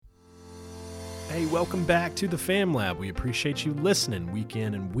Hey, welcome back to the Fam Lab. We appreciate you listening week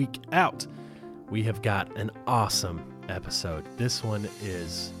in and week out. We have got an awesome episode. This one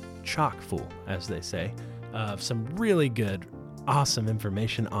is chock full, as they say, of some really good, awesome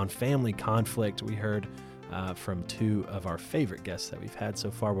information on family conflict. We heard from two of our favorite guests that we've had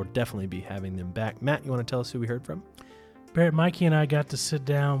so far. We'll definitely be having them back. Matt, you want to tell us who we heard from? Barrett, Mikey, and I got to sit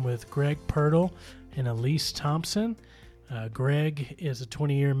down with Greg Pirtle and Elise Thompson. Greg is a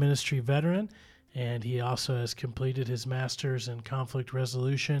 20-year ministry veteran, and he also has completed his master's in conflict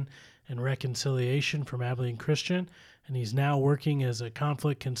resolution and reconciliation from Abilene Christian, and he's now working as a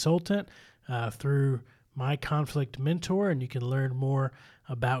conflict consultant through My Conflict Mentor, and you can learn more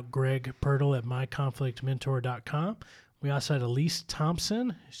about Greg Pirtle at myconflictmentor.com. We also had Elise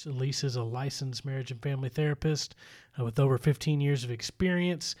Thompson. Elise is a licensed marriage and family therapist with over 15 years of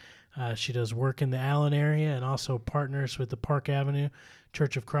experience. She does work in the Allen area and also partners with the Park Avenue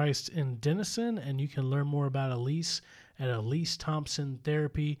Church of Christ in Denison. And you can learn more about Elise at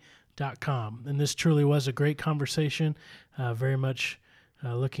EliseThompsonTherapy.com. And this truly was a great conversation. Very much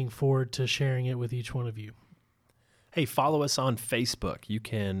looking forward to sharing it with each one of you. Hey, follow us on Facebook. You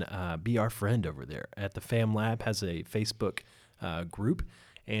can be our friend over there. At the Fam Lab has a Facebook group,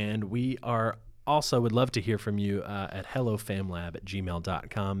 and we are also would love to hear from you at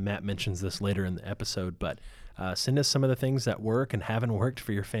hellofamlab@gmail.com. Matt mentions this later in the episode, but send us some of the things that work and haven't worked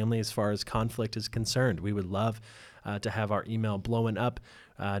for your family as far as conflict is concerned. We would love to have our email blowing up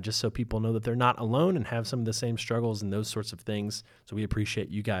just so people know that they're not alone and have some of the same struggles and those sorts of things. So we appreciate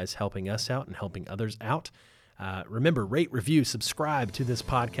you guys helping us out and helping others out. Remember, rate, review, subscribe to this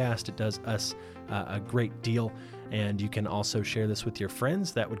podcast. It does us a great deal. And you can also share this with your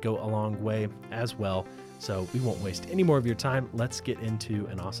friends. That would go a long way as well. So we won't waste any more of your time. Let's get into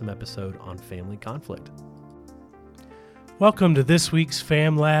an awesome episode on family conflict. Welcome to this week's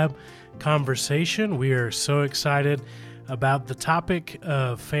Fam Lab conversation. We are so excited about the topic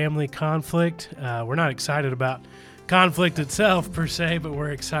of family conflict. We're not excited about conflict itself per se, but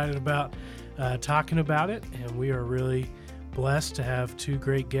we're excited about talking about it, and we are really blessed to have two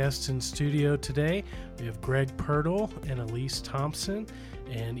great guests in studio today. We have Greg Pirtle and Elise Thompson,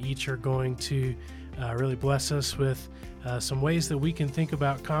 and each are going to really bless us with some ways that we can think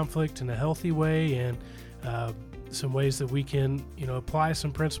about conflict in a healthy way, and some ways that we can, apply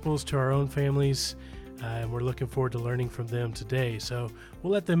some principles to our own families. And we're looking forward to learning from them today. So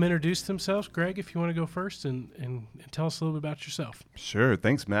we'll let them introduce themselves. Greg, if you want to go first and tell us a little bit about yourself. Sure.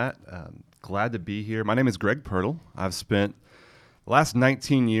 Thanks, Matt. Glad to be here. My name is Greg Pirtle. I've spent the last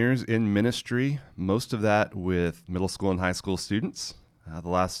 19 years in ministry, most of that with middle school and high school students, the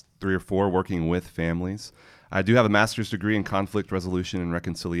last 3 or 4 working with families. I do have a master's degree in conflict resolution and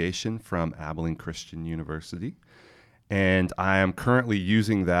reconciliation from Abilene Christian University. And I am currently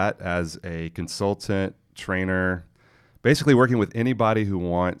using that as a consultant, trainer, basically working with anybody who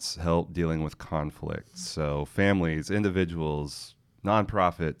wants help dealing with conflict. So families, individuals,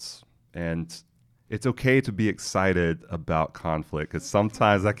 nonprofits, and it's okay to be excited about conflict because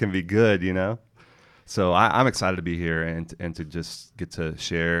sometimes that can be good, So I'm excited to be here and to just get to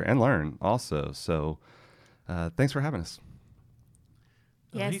share and learn also. So thanks for having us.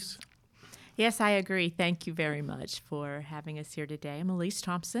 Yes. Elise? Yes, I agree. Thank you very much for having us here today. I'm Elise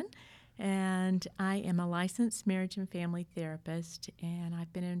Thompson, and I am a licensed marriage and family therapist, and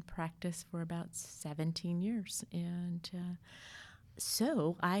I've been in practice for about 17 years. And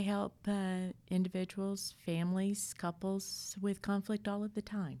so I help individuals, families, couples with conflict all of the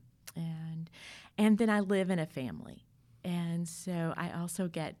time. And then I live in a family. And so I also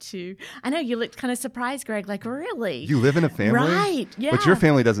get to, I know you looked kind of surprised, Greg, like, really? You live in a family? Right, yeah. But your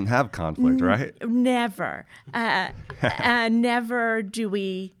family doesn't have conflict, right? Never. Never do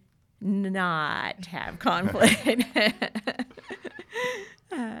we not have conflict.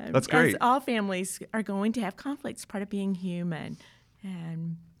 That's great. All families are going to have conflict. It's part of being human.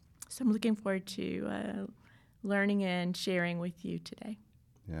 And so I'm looking forward to learning and sharing with you today.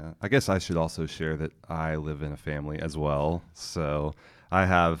 Yeah, I guess I should also share that I live in a family as well. So I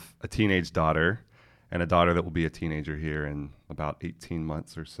have a teenage daughter and a daughter that will be a teenager here in about 18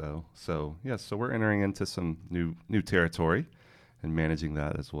 months or so. So, so we're entering into some new territory and managing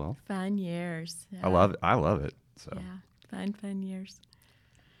that as well. Fun years. I love it. So Yeah, fun years.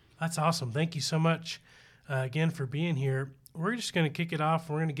 That's awesome. Thank you so much again for being here. We're just going to kick it off.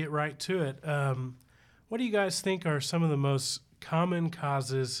 We're going to get right to it. What do you guys think are some of the most common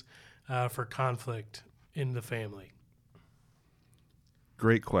causes for conflict in the family?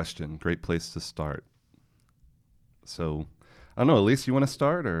 Great question. Great place to start. So, I don't know, Elise, you want to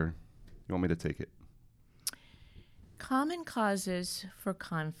start or you want me to take it? Common causes for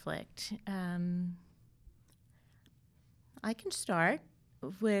conflict. I can start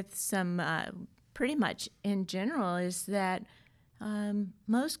with some, pretty much in general, is that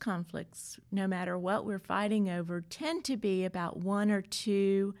most conflicts, no matter what we're fighting over, tend to be about one or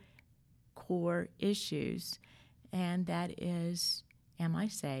two core issues, and that is, am I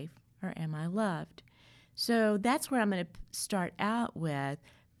safe or am I loved? So that's where I'm going to start out with,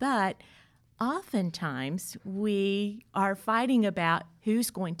 but oftentimes we are fighting about who's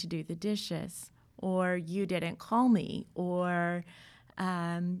going to do the dishes, or you didn't call me, or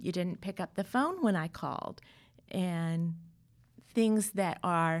you didn't pick up the phone when I called, and things that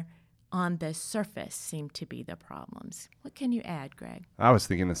are on the surface seem to be the problems. What can you add, Greg? I was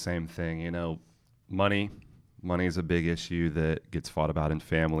thinking the same thing. Money is a big issue that gets fought about in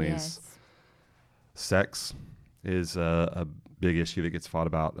families. Yes. Sex is a big issue that gets fought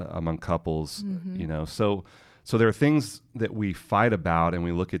about among couples. So there are things that we fight about and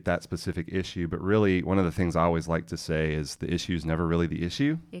we look at that specific issue, but really one of the things I always like to say is the issue is never really the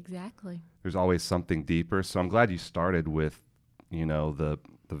issue. Exactly. There's always something deeper. So I'm glad you started with the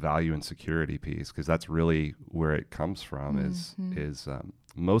value and security piece, because that's really where it comes from. Is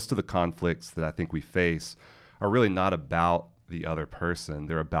most of the conflicts that I think we face are really not about the other person.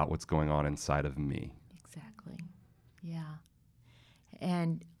 They're about what's going on inside of me. Exactly. Yeah.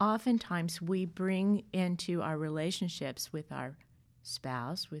 And oftentimes we bring into our relationships with our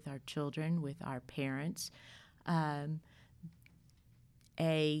spouse, with our children, with our parents,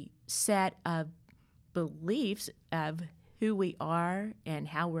 a set of beliefs of who we are and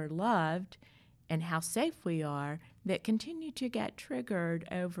how we're loved and how safe we are that continue to get triggered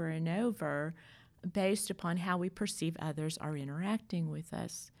over and over based upon how we perceive others are interacting with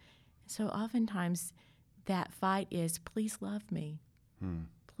us. So oftentimes that fight is, please love me.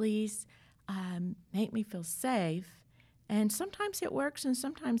 Please make me feel safe. And sometimes it works and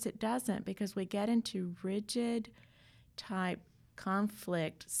sometimes it doesn't, because we get into rigid type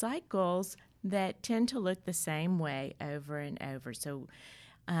conflict cycles that tend to look the same way over and over. So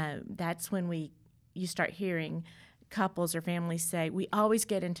that's when you start hearing couples or families say, we always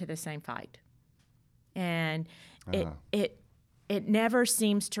get into the same fight. And it never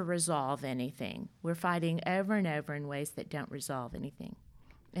seems to resolve anything. We're fighting over and over in ways that don't resolve anything.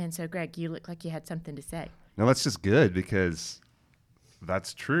 And so, Greg, you look like you had something to say. No, that's just good, because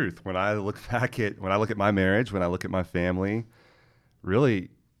that's truth. When I look at my marriage, when I look at my family,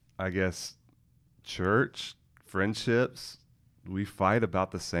 really, I guess, church, friendships, we fight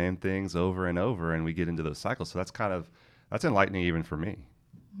about the same things over and over, and we get into those cycles. So that's enlightening even for me.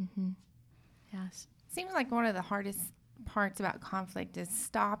 Mm-hmm. Yes. Seems like one of the hardest parts about conflict is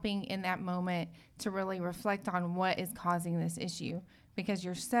stopping in that moment to really reflect on what is causing this issue, because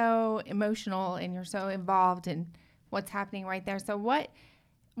you're so emotional and you're so involved in what's happening right there. So what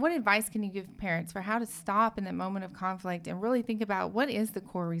advice can you give parents for how to stop in that moment of conflict and really think about what is the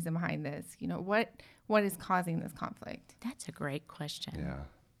core reason behind this? What is causing this conflict? That's a great question. Yeah.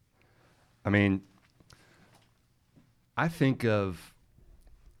 I mean, I think of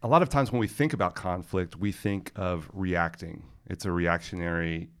a lot of times when we think about conflict, we think of reacting. It's a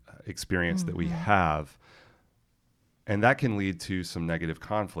reactionary experience that we have. And that can lead to some negative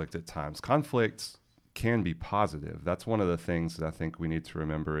conflict at times. Conflict can be positive. That's one of the things that I think we need to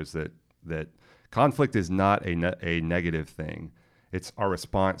remember, is that conflict is not a negative thing. It's our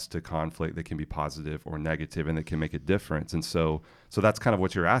response to conflict that can be positive or negative, and that can make a difference. And so that's kind of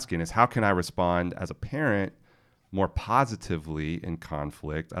what you're asking, is how can I respond as a parent more positively in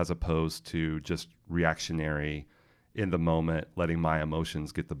conflict, as opposed to just reactionary in the moment, letting my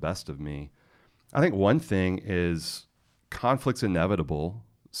emotions get the best of me. I think one thing is conflict's inevitable,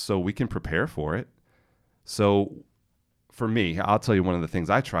 so we can prepare for it. So for me, I'll tell you, one of the things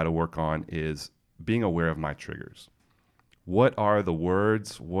I try to work on is being aware of my triggers. What are the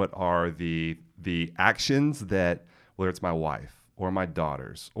words, what are the actions that, whether it's my wife or my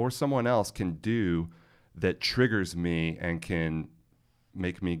daughters or someone else, can do that triggers me and can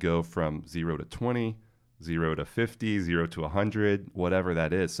make me go from 0 to 20, 0 to 50, 0 to 100, whatever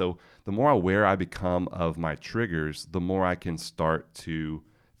that is. So the more aware I become of my triggers, the more I can start to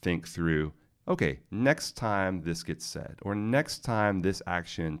think through, okay, next time this gets said, or next time this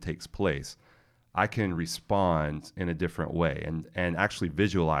action takes place, I can respond in a different way and actually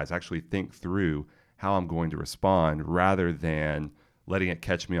visualize, actually think through how I'm going to respond, rather than letting it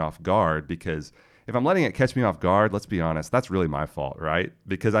catch me off guard. Because if I'm letting it catch me off guard, let's be honest, that's really my fault, right?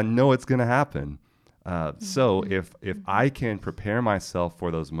 Because I know it's going to happen. So if I can prepare myself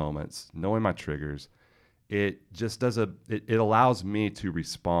for those moments, knowing my triggers, it just it allows me to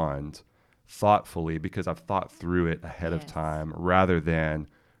respond thoughtfully because I've thought through it ahead of Yes. time, rather than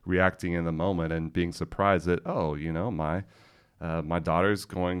reacting in the moment and being surprised that, oh, my daughter's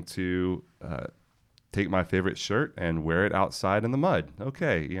going to take my favorite shirt and wear it outside in the mud.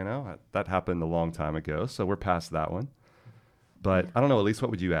 Okay, that happened a long time ago, so we're past that one. But I don't know, Elise,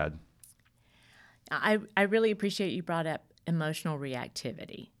 what would you add? I really appreciate you brought up emotional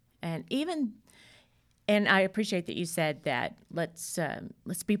reactivity, and I appreciate that you said that let's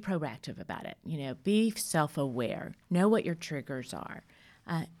be proactive about it. Be self-aware, know what your triggers are.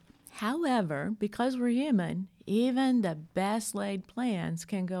 However, because we're human, even the best laid plans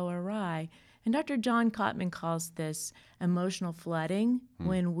can go awry. And Dr. John Cotman calls this emotional flooding,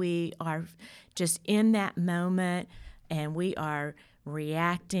 when we are just in that moment and we are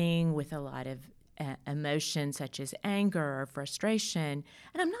reacting with a lot of emotions such as anger or frustration.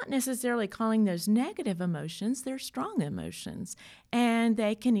 And I'm not necessarily calling those negative emotions, they're strong emotions. And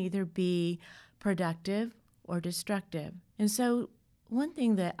they can either be productive or destructive. And so one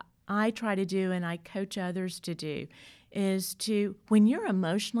thing that I try to do and I coach others to do is to, when you're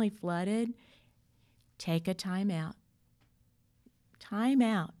emotionally flooded, take a time out. Time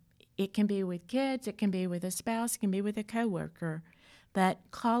out. It can be with kids, it can be with a spouse, it can be with a coworker, but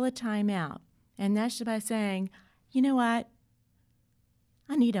call a time out. And that's by saying, you know what?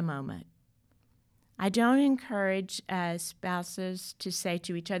 I need a moment. I don't encourage spouses to say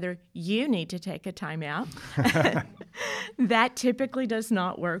to each other, you need to take a time out. That typically does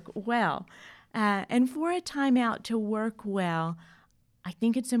not work well. And for a time out to work well, I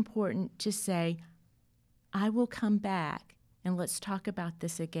think it's important to say, I will come back and let's talk about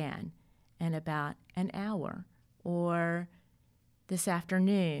this again in about an hour or this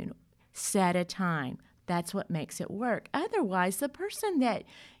afternoon. Set a time. That's what makes it work. Otherwise, the person that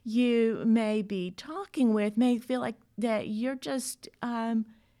you may be talking with may feel like that you're just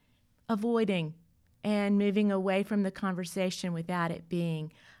avoiding and moving away from the conversation without it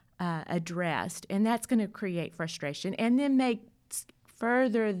being addressed. And that's going to create frustration and then make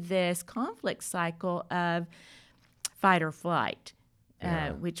further this conflict cycle of fight or flight,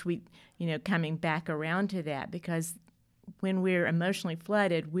 which we, coming back around to that, because when we're emotionally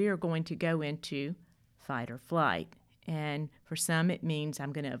flooded, we are going to go into fight or flight. And for some, it means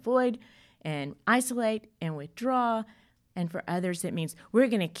I'm going to avoid and isolate and withdraw. And for others, it means we're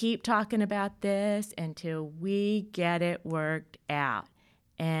going to keep talking about this until we get it worked out.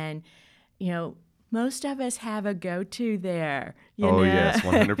 And, most of us have a go-to there. Yes,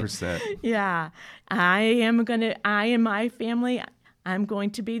 100%. Yeah. I am my family, I'm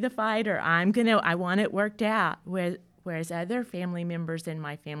going to be the fighter. I want it worked out. Whereas other family members in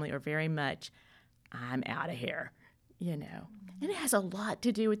my family are very much, I'm out of here, And it has a lot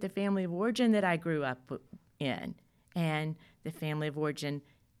to do with the family of origin that I grew up in and the family of origin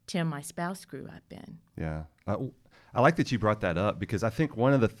Tim, my spouse, grew up in. Yeah. I like that you brought that up, because I think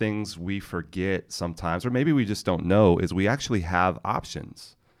one of the things we forget sometimes, or maybe we just don't know, is we actually have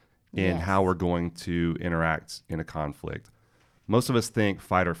options in Yes. how we're going to interact in a conflict. Most of us think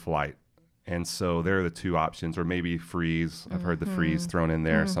fight or flight. And so there are the two options, or maybe freeze. I've heard the freeze thrown in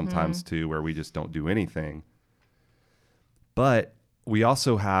there sometimes too, where we just don't do anything. But we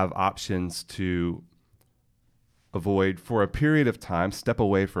also have options to avoid for a period of time, step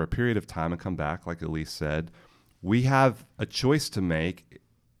away for a period of time and come back, like Elise said. We have a choice to make.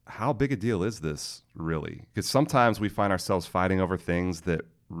 How big a deal is this really? Because sometimes we find ourselves fighting over things that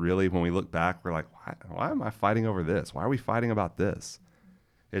really, when we look back, we're like, why am I fighting over this? Why are we fighting about this?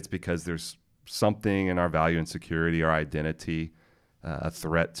 It's because there's something in our value and security, our identity, a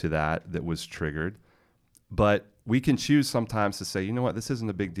threat to that was triggered. But we can choose sometimes to say, you know what, this isn't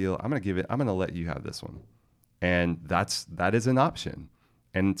a big deal. I'm going to let you have this one. And that is an option.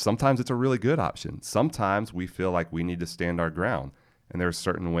 And sometimes it's a really good option. Sometimes we feel like we need to stand our ground. And there are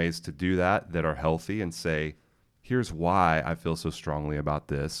certain ways to do that are healthy, and say, here's why I feel so strongly about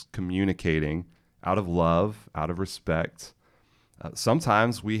this, communicating out of love, out of respect.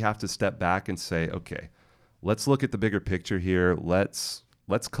 Sometimes we have to step back and say, okay, let's look at the bigger picture here. Let's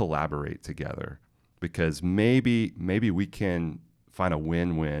collaborate together, because maybe we can find a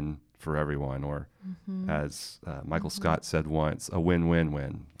win-win for everyone, or as Michael Scott said once, a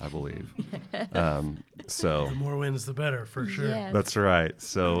win-win-win, I believe. The more wins, the better, for sure. Yes. That's right.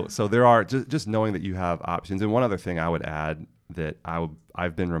 So there are just knowing that you have options. And one other thing I would add that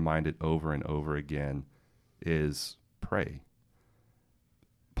I've been reminded over and over again is pray.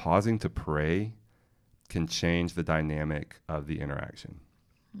 Pausing to pray can change the dynamic of the interaction.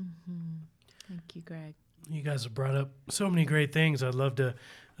 Thank you, Greg. You guys have brought up so many great things. I'd love to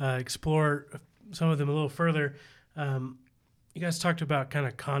explore some of them a little further. You guys talked about kind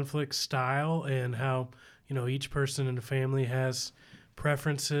of conflict style and how, each person in the family has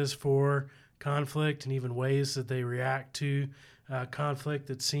preferences for conflict and even ways that they react to conflict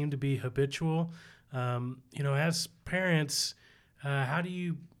that seem to be habitual. As parents, how do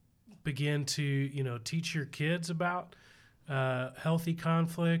you begin to, teach your kids about healthy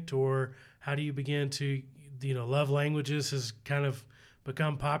conflict, or how do you begin to, love languages has kind of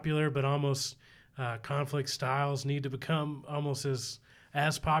become popular, but almost conflict styles need to become almost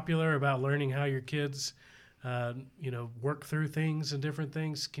as popular about learning how your kids, work through things and different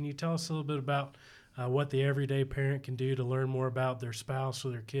things. Can you tell us a little bit about what the everyday parent can do to learn more about their spouse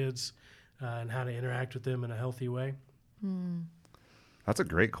or their kids and how to interact with them in a healthy way? That's a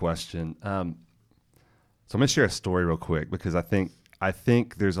great question. So I'm going to share a story real quick because I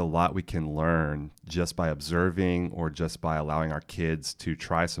think there's a lot we can learn just by observing or just by allowing our kids to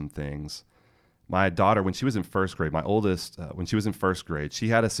try some things. My daughter, when she was in first grade, my oldest, when she was in first grade, she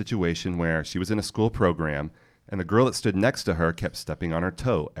had a situation where she was in a school program and the girl that stood next to her kept stepping on her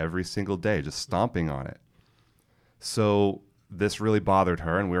toe every single day, just stomping on it. So this really bothered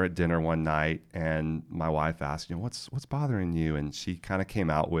her, and we were at dinner one night, and my wife asked, what's bothering you? And she kind of came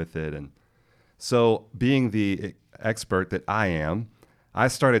out with it. And so being the expert that I am, I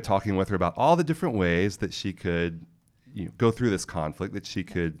started talking with her about all the different ways that she could go through this conflict, that she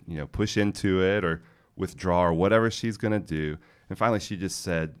could push into it or withdraw or whatever she's going to do. And finally she just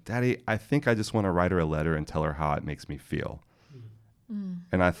said, Daddy, I think I just want to write her a letter and tell her how it makes me feel.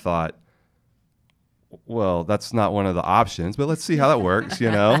 And I thought, well, that's not one of the options, but let's see how that works,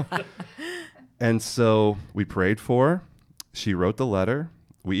 And so we prayed for her. She wrote the letter.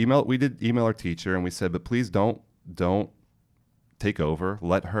 We did email our teacher, and we said, but please don't take over.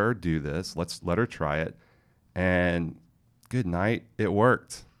 Let her do this. Let her try it. And good night, it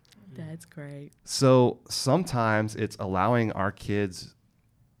worked. That's great. So sometimes it's allowing our kids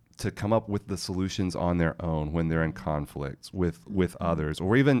to come up with the solutions on their own when they're in conflicts with others,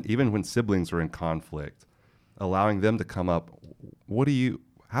 or even when siblings are in conflict, allowing them to come up,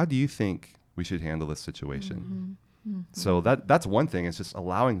 how do you think we should handle this situation? So that's one thing. It's just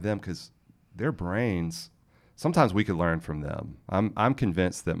allowing them, because their brains, sometimes we could learn from them. I'm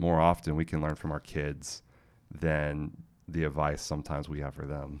convinced that more often we can learn from our kids than the advice sometimes we have for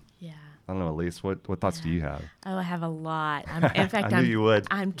them. Yeah. I don't know, Elise, what thoughts do you have? Oh, I have a lot. In fact, I knew you would.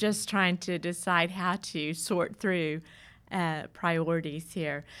 I'm just trying to decide how to sort through priorities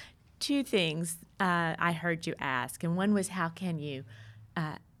here. Two things I heard you ask, and one was, how can you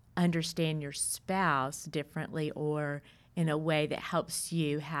understand your spouse differently or in a way that helps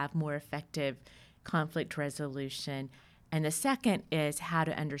you have more effective conflict resolution? And the second is how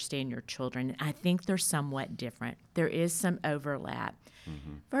to understand your children. I think they're somewhat different. There is some overlap.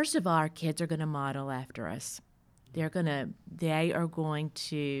 First of all, our kids are going to model after us. They are going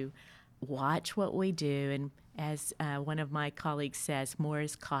to watch what we do, and as one of my colleagues says, more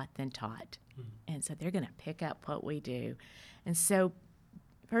is caught than taught. And so they're going to pick up what we do. And so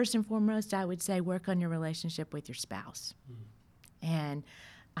first and foremost, I would say work on your relationship with your spouse. And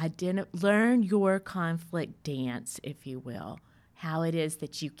learn your conflict dance, if you will, how it is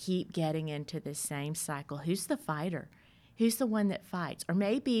that you keep getting into the same cycle. Who's the fighter? Who's the one that fights? Or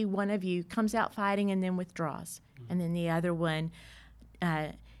maybe one of you comes out fighting and then withdraws, and then the other one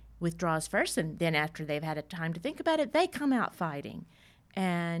withdraws first, and then after they've had a time to think about it, they come out fighting.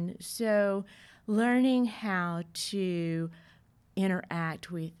 And so learning how to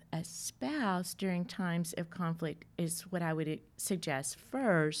interact with a spouse during times of conflict is what I would suggest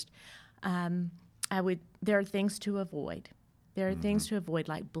first. There are things to avoid. There are things to avoid,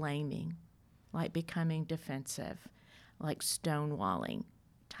 like blaming, like becoming defensive, like stonewalling.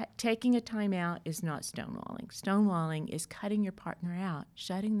 Taking a time out is not stonewalling. Stonewalling is cutting your partner out,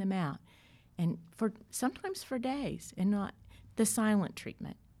 shutting them out, and sometimes for days, and not the silent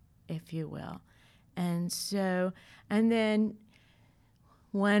treatment, if you will. And then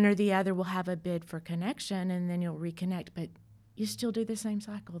one or the other will have a bid for connection, and then you'll reconnect, but you still do the same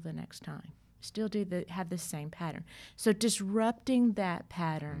cycle the next time. Still have the same pattern. So disrupting that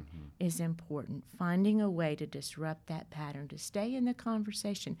pattern is important. Finding a way to disrupt that pattern, to stay in the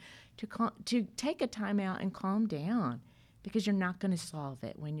conversation, to take a time out and calm down, because you're not going to solve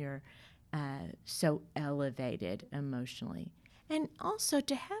it when you're so elevated emotionally. And also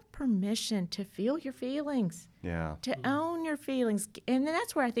to have permission to feel your feelings. Yeah. To own your feelings. And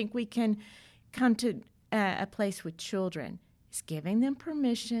that's where I think we can come to a place with children, is giving them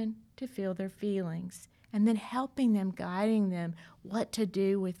permission to feel their feelings, and then helping them, guiding them what to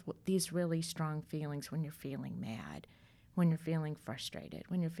do with these really strong feelings when you're feeling mad, when you're feeling frustrated,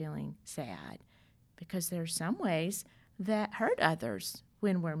 when you're feeling sad. Because there are some ways that hurt others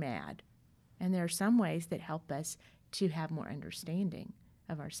when we're mad. And there are some ways that help us to have more understanding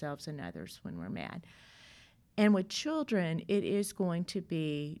of ourselves and others when we're mad. And with children, it is going to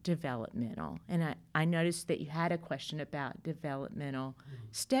be developmental. And I noticed that you had a question about developmental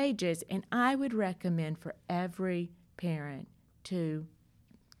stages, and I would recommend for every parent to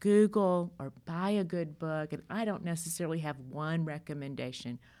Google or buy a good book. And I don't necessarily have one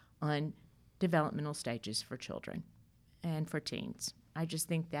recommendation on developmental stages for children and for teens. I just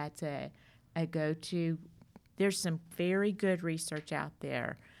think that's a go-to. There's some very good research out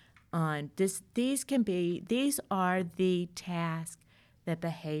there on this. These are the tasks, the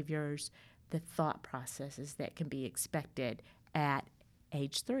behaviors, the thought processes that can be expected at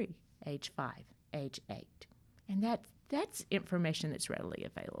age 3, age 5, age 8. And that's information that's readily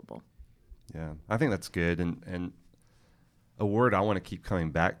available. Yeah, I think that's good. And a word I want to keep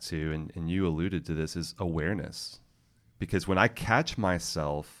coming back to, and you alluded to this, is awareness. Because when I catch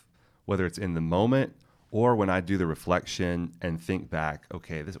myself, whether it's in the moment or when I do the reflection and think back,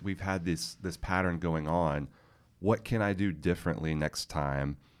 okay, we've had this pattern going on. What can I do differently next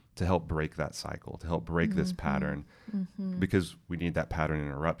time to help break that cycle, to help break this pattern? Because we need that pattern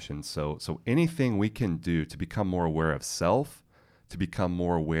interruption. So anything we can do to become more aware of self, to become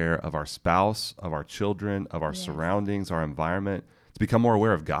more aware of our spouse, of our children, of our surroundings, our environment, to become more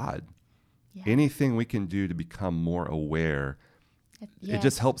aware of God. Yeah. Anything we can do to become more aware, it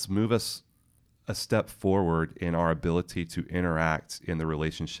just helps move us a step forward in our ability to interact in the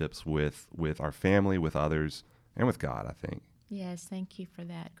relationships with our family, with others, and with God, I think. Yes, thank you for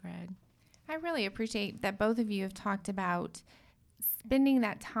that, Greg. I really appreciate that both of you have talked about spending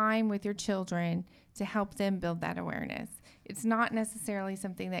that time with your children to help them build that awareness. It's not necessarily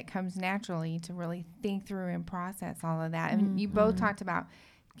something that comes naturally to really think through and process all of that. And you both talked about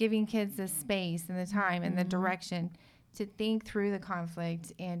giving kids the space and the time and the direction to think through the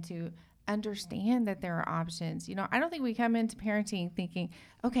conflict and to understand that there are options. I don't think we come into parenting thinking,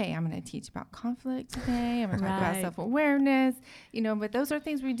 okay, I'm going to teach about conflict today. I'm going to talk about self-awareness, but those are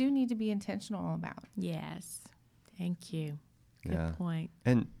things we do need to be intentional about. Yes. Thank you. Good point.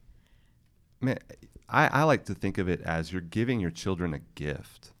 And man, I like to think of it as you're giving your children a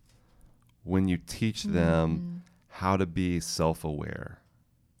gift when you teach them how to be self-aware,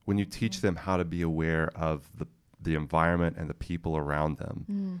 when you teach them how to be aware of the environment and the people around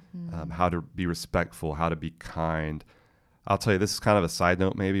them, how to be respectful, how to be kind. I'll tell you, this is kind of a side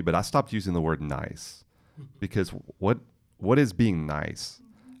note maybe, but I stopped using the word nice because what is being nice?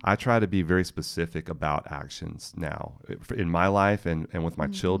 I try to be very specific about actions now in my life and with my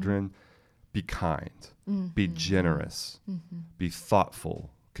children. Be kind, be generous, be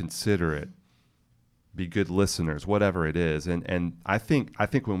thoughtful, considerate, be good listeners, whatever it is. And I think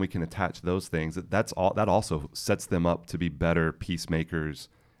when we can attach those things, that also sets them up to be better peacemakers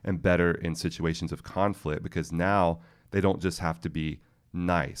and better in situations of conflict, because now they don't just have to be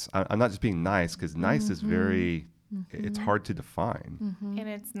nice. I'm not just being nice, because nice is very, it's hard to define. And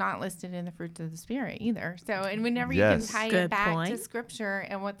it's not listed in the fruits of the Spirit either. So, and whenever you can tie it back to Scripture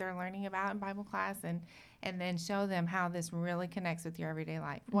and what they're learning about in Bible class, and then show them how this really connects with your everyday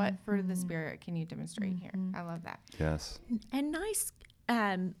life. What fruit of the Spirit can you demonstrate here? I love that. Yes. And nice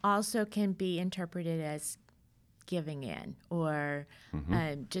also can be interpreted as giving in or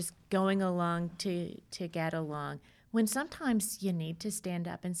just going along to get along. When sometimes you need to stand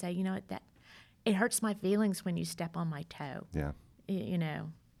up and say, you know what, that it hurts my feelings when you step on my toe. Yeah.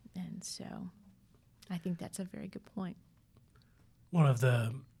 And so I think that's a very good point. One of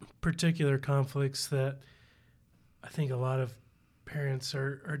the particular conflicts that I think a lot of parents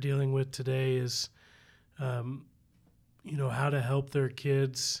are dealing with today is, how to help their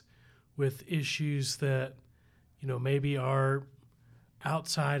kids with issues that, maybe are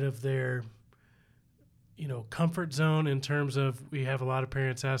outside of their, comfort zone, in terms of, we have a lot of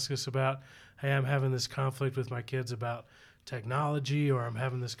parents ask us about, hey, I'm having this conflict with my kids about technology, or I'm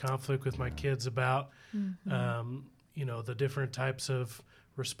having this conflict with my kids about, the different types of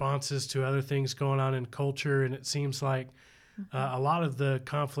responses to other things going on in culture. And it seems like a lot of the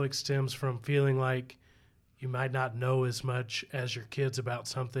conflict stems from feeling like you might not know as much as your kids about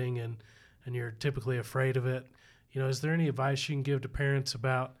something, and you're typically afraid of it. Is there any advice you can give to parents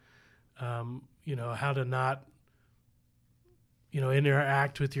about, how to not,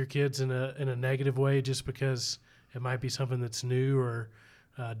 interact with your kids in a negative way just because it might be something that's new or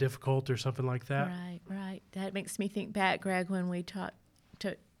difficult or something like that? Right. That makes me think back, Greg, when we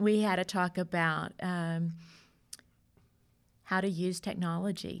had a talk about how to use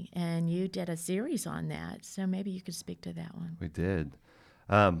technology, and you did a series on that. So maybe you could speak to that one. We did.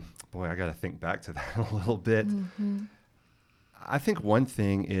 Boy, I got to think back to that a little bit. I think one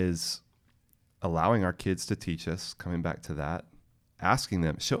thing is allowing our kids to teach us, coming back to that, asking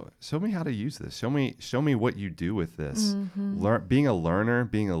them, show me how to use this. Show me what you do with this. Being a learner,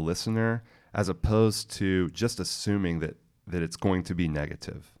 being a listener, as opposed to just assuming that it's going to be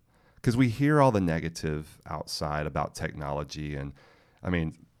negative. Because we hear all the negative outside about technology. And I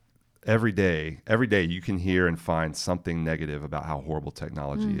mean, every day you can hear and find something negative about how horrible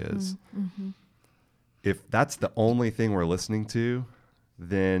technology is. If that's the only thing we're listening to,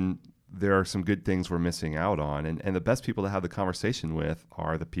 then there are some good things we're missing out on. And the best people to have the conversation with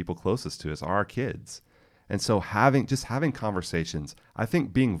are the people closest to us, are our kids. And so having conversations, I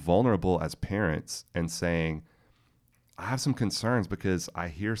think being vulnerable as parents and saying, I have some concerns because I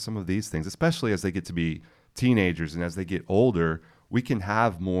hear some of these things, especially as they get to be teenagers and as they get older, we can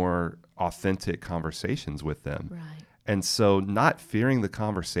have more authentic conversations with them. Right. And so not fearing the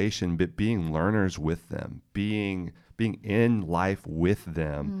conversation, but being learners with them, being in life with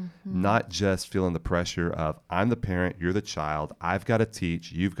them, not just feeling the pressure of, I'm the parent, you're the child, I've got to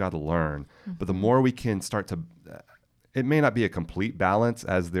teach, you've got to learn. But the more we can start to, it may not be a complete balance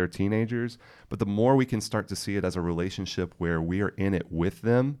as they're teenagers, but the more we can start to see it as a relationship where we are in it with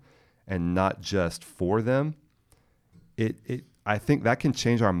them and not just for them, I think that can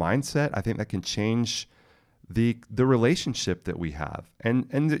change our mindset. I think that can change the relationship that we have.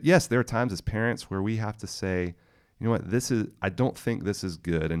 And yes, there are times as parents where we have to say, you know what, I don't think this is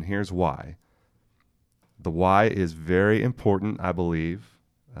good, and here's why. The why is very important, I believe.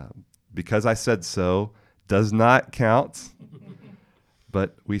 Because I said so does not count,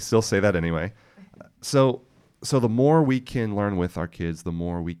 but we still say that anyway. So the more we can learn with our kids, the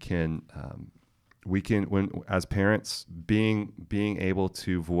more we can, when as parents, being able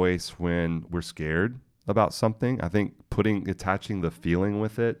to voice when we're scared about something. I think attaching the feeling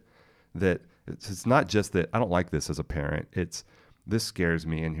with it, that it's not just that I don't like this as a parent. It's this scares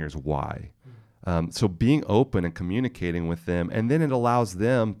me and here's why. So being open and communicating with them, and then it allows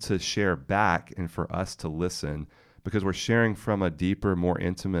them to share back and for us to listen, because we're sharing from a deeper, more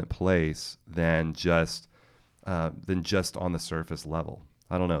intimate place than just on the surface level.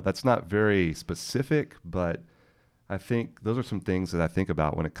 I don't know. That's not very specific, but I think those are some things that I think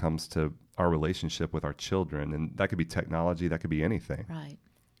about when it comes to our relationship with our children. And that could be technology, that could be anything. Right.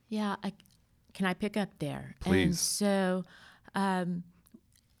 Yeah. Can I pick up there? Please. And so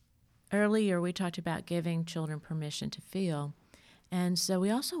earlier we talked about giving children permission to feel. And so we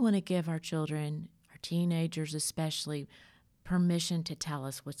also want to give our children, our teenagers especially, permission to tell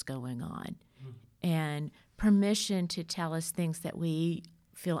us what's going on and permission to tell us things that we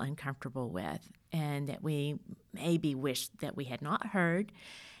feel uncomfortable with and that we maybe wish that we had not heard.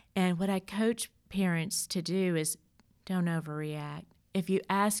 And what I coach parents to do is don't overreact. If you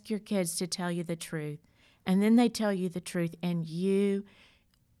ask your kids to tell you the truth, and then they tell you the truth, and you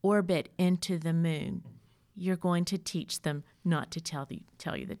orbit into the moon, you're going to teach them not to tell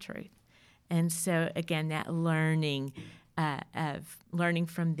you the truth. And so, again, that learning of learning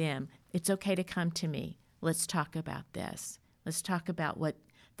from them. It's okay to come to me. Let's talk about this. Let's talk about what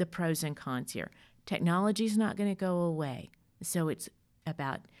the pros and cons here. Technology is not going to go away. So it's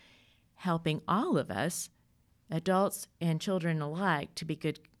about helping all of us, adults and children alike, to be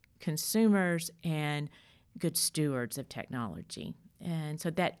good consumers and good stewards of technology. And so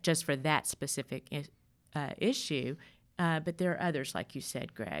that just for that specific issue, but there are others, like you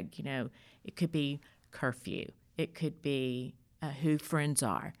said, Greg. You know, it could be curfew. It could be who friends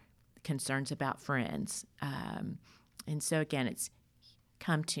are, concerns about friends. And so, again, it's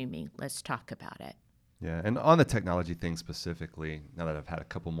come to me. Let's talk about it. Yeah, and on the technology thing specifically, now that I've had a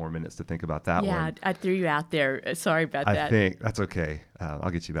couple more minutes to think about that one. Yeah, I threw you out there. Sorry about that. I think that's okay.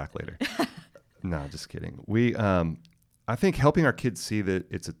 I'll get you back later. No, just kidding. I think helping our kids see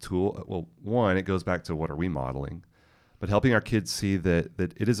that it's a tool. Well, one, it goes back to what are we modeling, but helping our kids see that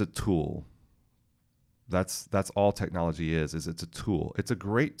it is a tool. That's all technology is it's a tool. It's a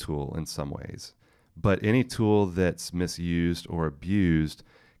great tool in some ways, but any tool that's misused or abused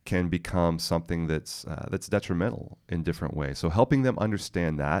can become something that's detrimental in different ways. So helping them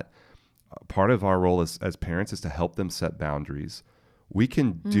understand that, part of our role as parents is to help them set boundaries. We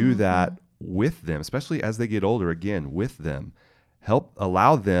can do that with them, especially as they get older, again, with them.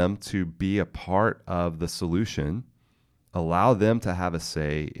 Allow them to be a part of the solution, allow them to have a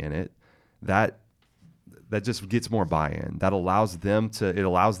say in it. That just gets more buy-in. That allows them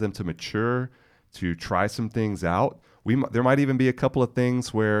to mature, to try some things out. There might even be a couple of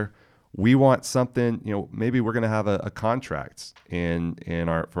things where we want something, maybe we're going to have a contract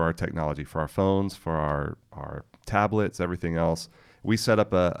for our technology, for our phones, for our tablets, everything else. We set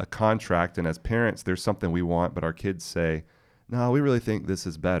up a contract, and as parents, there's something we want, but our kids say, no, we really think this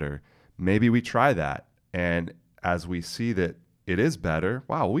is better. Maybe we try that. And as we see that it is better,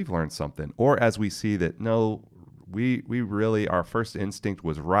 wow, we've learned something. Or as we see that, no, we really, our first instinct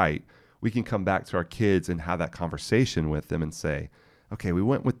was right, we can come back to our kids and have that conversation with them and say, okay, we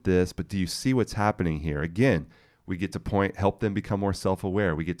went with this, but do you see what's happening here? Again, we get to help them become more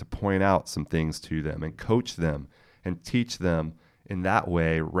self-aware. We get to point out some things to them and coach them and teach them in that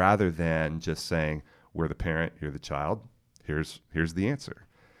way, rather than just saying, we're the parent, you're the child, here's the answer.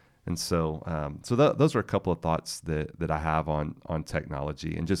 And so those are a couple of thoughts that I have on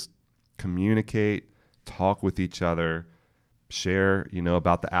technology, and just communicate, talk with each other, share,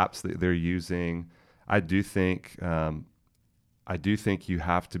 about the apps that they're using. I do think you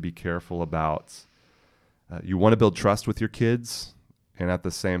have to be careful about, you want to build trust with your kids, and at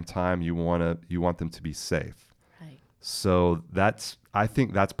the same time you want them to be safe. Right. So I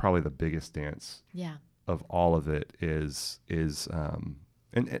think that's probably the biggest dance. Yeah. Of all of it is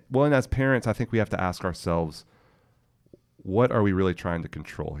and as parents, I think we have to ask ourselves, what are we really trying to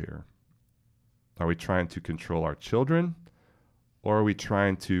control here? Are we trying to control our children, or are we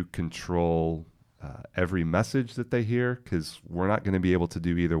trying to control every message that they hear? Because we're not going to be able to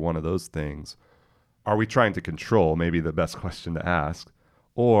do either one of those things. Are we trying to control? Maybe the best question to ask.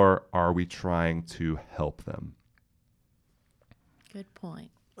 Or are we trying to help them? Good point.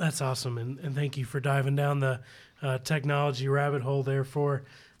 That's awesome, and thank you for diving down the technology rabbit hole there for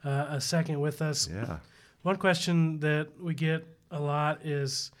a second with us. Yeah. One question that we get a lot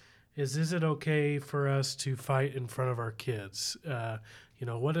is it okay for us to fight in front of our kids?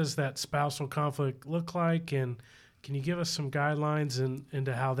 What does that spousal conflict look like, and can you give us some guidelines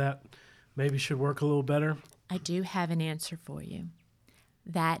into how that maybe should work a little better? I do have an answer for you.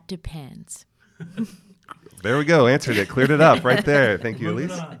 That depends. There we go. Answered it. Cleared it up right there. Thank you, Moving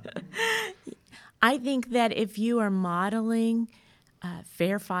Elise. on. I think that if you are modeling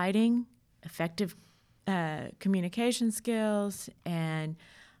fair fighting, effective communication skills, and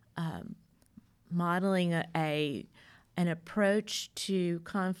modeling an approach to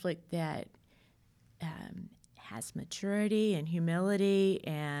conflict that has maturity and humility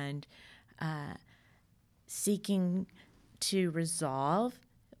and seeking to resolve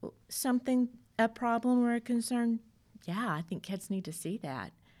a problem or a concern, yeah, I think kids need to see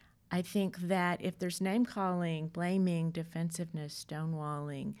that. I think that if there's name-calling, blaming, defensiveness,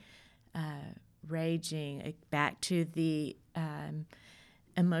 stonewalling, raging, back to the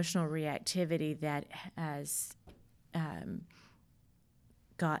emotional reactivity that has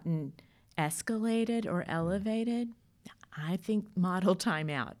gotten escalated or elevated, I think model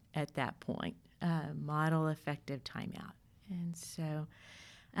timeout at that point, model effective timeout. And so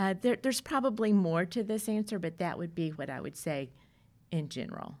there's probably more to this answer, but that would be what I would say in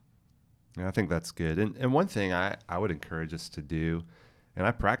general. Yeah, I think that's good. And one thing I would encourage us to do, and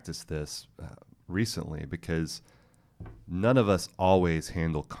I practiced this recently, because none of us always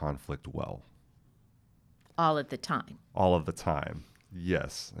handle conflict well. All of the time. All of the time.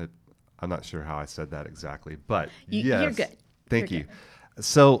 Yes. I'm not sure how I said that exactly, but yes. You're good. Thank You're you. good.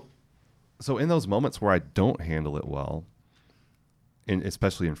 So in those moments where I don't handle it well, and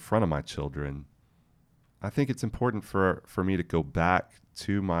especially in front of my children, I think it's important for me to go back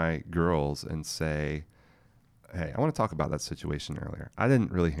to my girls and say, hey, I want to talk about that situation earlier. I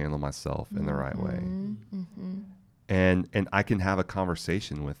didn't really handle myself in the right way. Mm-hmm. And I can have a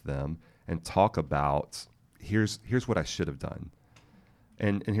conversation with them and talk about, here's what I should have done.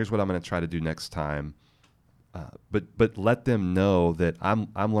 And here's what I'm going to try to do next time. But let them know that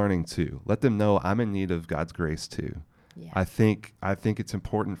I'm learning too. Let them know I'm in need of God's grace too. Yeah. I think it's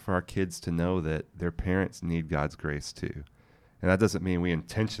important for our kids to know that their parents need God's grace too. And that doesn't mean we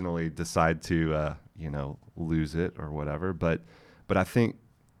intentionally decide to, lose it or whatever. But I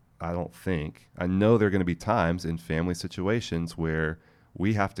know there are going to be times in family situations where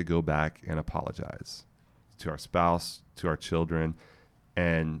we have to go back and apologize to our spouse, to our children,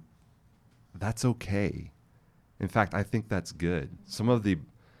 and that's okay. In fact, I think that's good. Some of the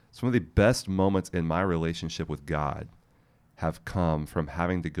best moments in my relationship with God have come from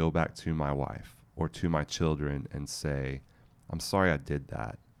having to go back to my wife or to my children and say, I'm sorry I did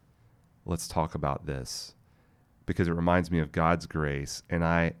that. Let's talk about this, because it reminds me of God's grace, and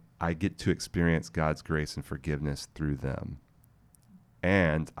I get to experience God's grace and forgiveness through them.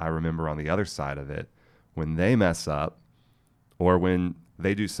 And I remember on the other side of it, when they mess up, or when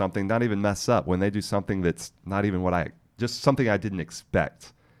they do something, not even mess up, when they do something that's not even just something I didn't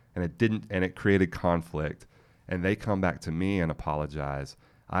expect, and it created conflict, and they come back to me and apologize,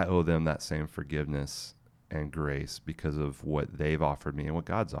 I owe them that same forgiveness and grace because of what they've offered me and what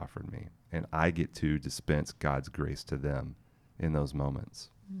God's offered me. And I get to dispense God's grace to them in those moments.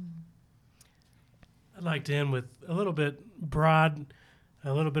 I'd like to end with a little bit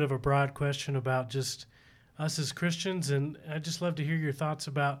of a broad question about just us as Christians, and I'd just love to hear your thoughts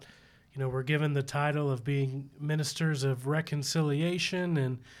about, we're given the title of being ministers of reconciliation,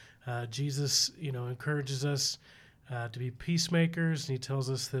 and Jesus, encourages us to be peacemakers, and he tells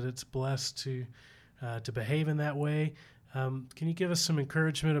us that it's blessed to behave in that way. Can you give us some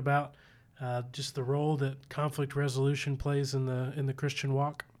encouragement about just the role that conflict resolution plays in the Christian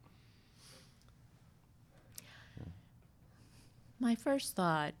walk? My first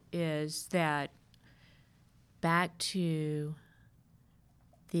thought is that back to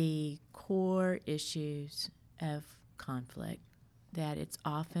the core issues of conflict, that it's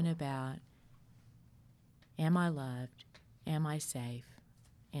often about, am I loved, am I safe,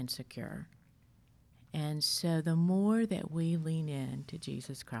 and secure? And so the more that we lean in to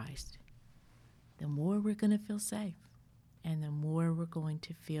Jesus Christ, the more we're going to feel safe, and the more we're going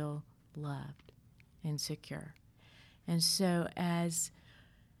to feel loved and secure. And so as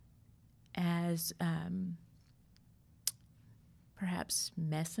perhaps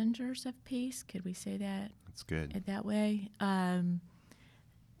messengers of peace, could we say that? That's good. That way, I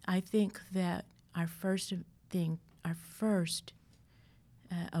think that our first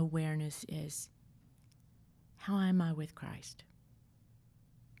awareness is, how am I with Christ?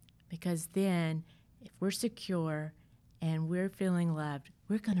 Because then, if we're secure and we're feeling loved,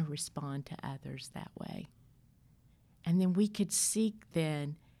 we're going to respond to others that way. And then we could seek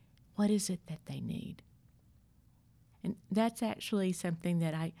then, what is it that they need? And that's actually something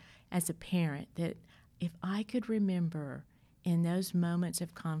that I, as a parent, that if I could remember in those moments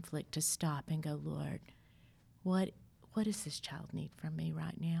of conflict to stop and go, Lord, what does this child need from me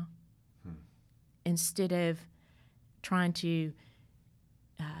right now? Instead of trying to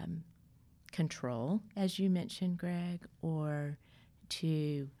control, as you mentioned, Greg, or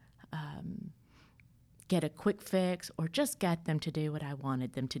to get a quick fix, or just get them to do what I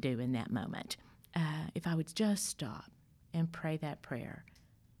wanted them to do in that moment. If I would just stop and pray that prayer,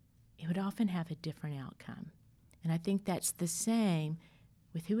 it would often have a different outcome. And I think that's the same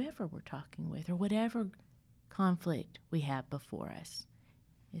with whoever we're talking with, or whatever conflict we have before us.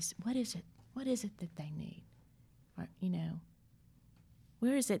 Is what is it? What is it that they need? Or,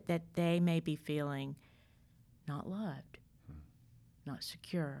 where is it that they may be feeling not loved, not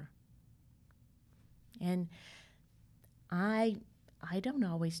secure? And I don't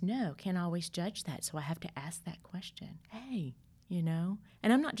always know, can't always judge that, so I have to ask that question. Hey, and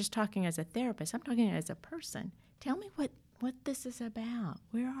I'm not just talking as a therapist, I'm talking as a person. Tell me what this is about.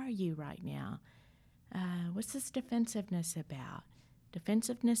 Where are you right now? What's this defensiveness about?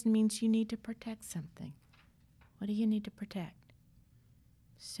 Defensiveness means you need to protect something. What do you need to protect?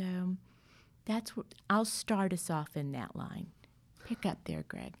 So that's what I'll start us off in that line. Pick up there,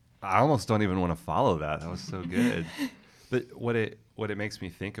 Greg. I almost don't even want to follow that. That was so good. But what it makes me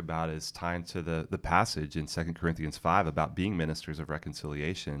think about is tying to the passage in 2 Corinthians 5 about being ministers of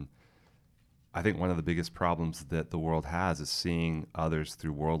reconciliation. I think one of the biggest problems that the world has is seeing others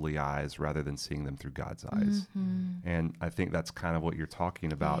through worldly eyes rather than seeing them through God's eyes. Mm-hmm. And I think that's kind of what you're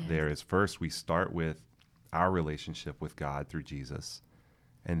talking about there is first we start with our relationship with God through Jesus,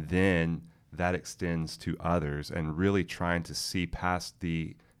 and then that extends to others, and really trying to see past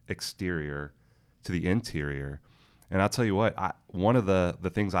the exterior to the interior. And I'll tell you what, one of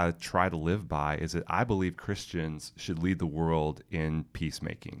the things I try to live by is that I believe Christians should lead the world in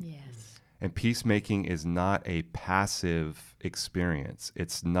peacemaking. Yes. And peacemaking is not a passive experience.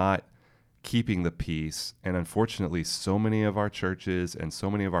 It's not keeping the peace. And unfortunately, so many of our churches and so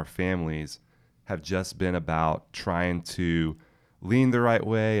many of our families have just been about trying to lean the right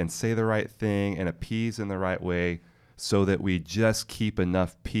way and say the right thing and appease in the right way so that we just keep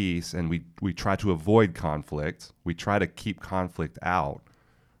enough peace, and we try to avoid conflict. We try to keep conflict out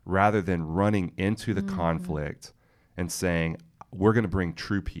rather than running into the conflict and saying, we're going to bring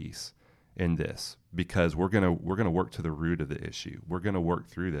true peace in this because we're going to work to the root of the issue. We're going to work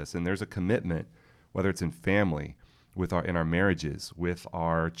through this. And there's a commitment, whether it's in family, in our marriages, with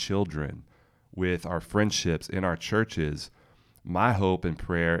our children, with our friendships, in our churches. My hope and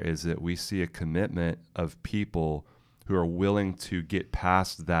prayer is that we see a commitment of people who are willing to get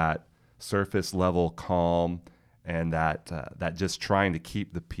past that surface level calm and that just trying to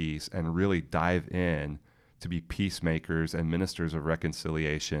keep the peace and really dive in to be peacemakers and ministers of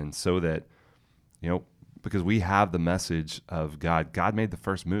reconciliation, so that, because we have the message of God. God made the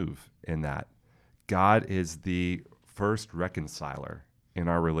first move in that. God is the first reconciler in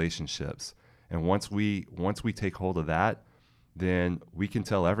our relationships. And once we take hold of that, then we can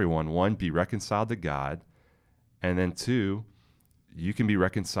tell everyone, one, be reconciled to God, and then two, you can be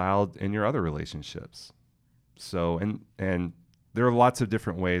reconciled in your other relationships. So, and there are lots of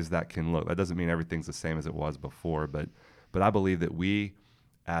different ways that can look. That doesn't mean everything's the same as it was before, but I believe that we,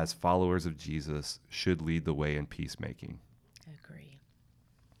 as followers of Jesus, should lead the way in peacemaking. Agree.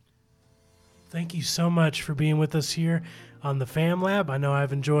 Thank you so much for being with us here on the Fam Lab. I know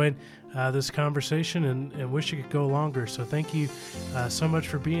I've enjoyed this conversation and wish it could go longer. So thank you so much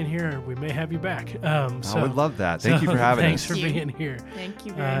for being here. We may have you back. I would love that. Thank you for having thanks us. for being here. Thank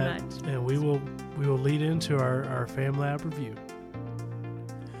you very much. And we will lead into our Fam Lab review.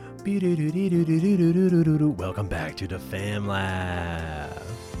 Welcome back to the Fam Lab.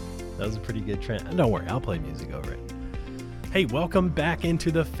 That was a pretty good trend. Don't worry, I'll play music over it. Hey, welcome back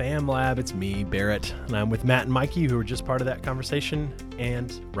into the Fam Lab. It's me, Barrett, and I'm with Matt and Mikey, who were just part of that conversation,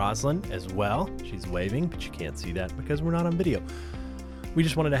 and Rosalind as well. She's waving, but you can't see that because we're not on video. We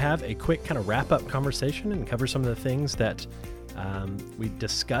just wanted to have a quick kind of wrap-up conversation and cover some of the things that we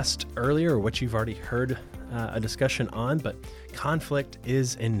discussed earlier, or what you've already heard a discussion on, but conflict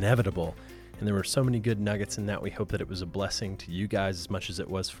is inevitable. And there were so many good nuggets in that. We hope that it was a blessing to you guys as much as it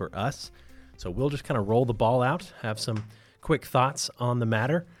was for us. So we'll just kind of roll the ball out, have some quick thoughts on the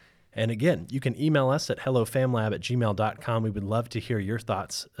matter. And again, you can email us at hellofamlab@gmail.com. We would love to hear your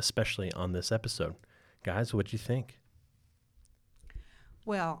thoughts, especially on this episode. Guys, what do you think?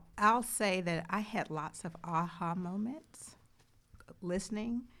 Well, I'll say that I had lots of aha moments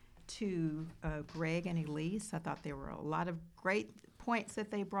listening to Greg and Elise. I thought there were a lot of great points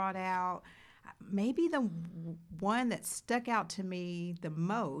that they brought out. Maybe the one that stuck out to me the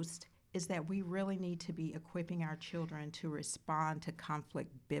most is that we really need to be equipping our children to respond to conflict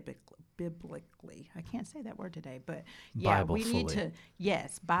biblically. I can't say that word today, but yeah, Bible we fully. need to,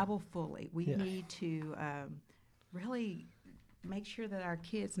 yes, Bible fully. We Yeah. need to really make sure that our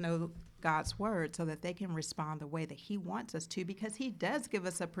kids know God's word so that they can respond the way that he wants us to, because he does give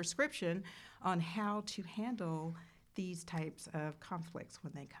us a prescription on how to handle these types of conflicts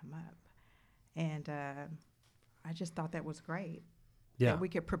when they come up. And I just thought that was great. Yeah. That we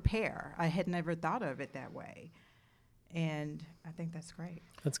could prepare. I had never thought of it that way. And I think that's great.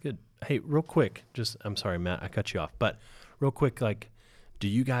 That's good. Hey, real quick, I'm sorry, Matt, I cut you off, but real quick, do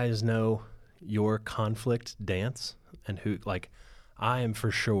you guys know your conflict dance? And who, I am for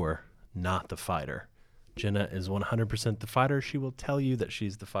sure not the fighter. Jenna is 100% the fighter. She will tell you that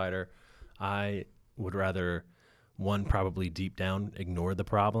she's the fighter. I would rather, one, probably deep down ignore the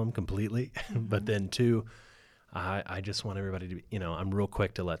problem completely, but then two, I just want everybody to be, I'm real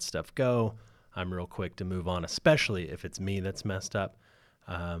quick to let stuff go. I'm real quick to move on, especially if it's me that's messed up.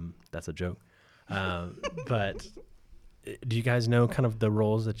 That's a joke. But do you guys know kind of the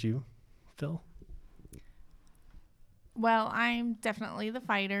roles that you fill? Well, I'm definitely the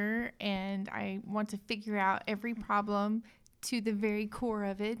fighter, and I want to figure out every problem to the very core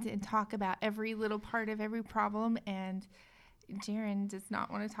of it and talk about every little part of every problem. And Jaron does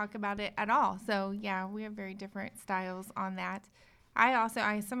not want to talk about it at all. So, yeah, we have very different styles on that.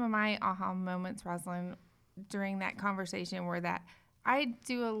 Some of my aha moments, Rosalind, during that conversation were that I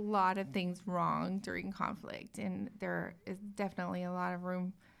do a lot of things wrong during conflict, and there is definitely a lot of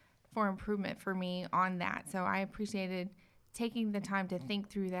room for improvement for me on that. So I appreciated taking the time to think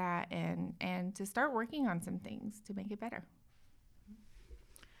through that and to start working on some things to make it better.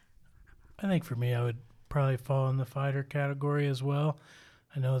 I think for me, I would probably fall in the fighter category as well.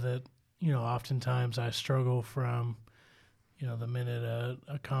 I know that, oftentimes I struggle from, the minute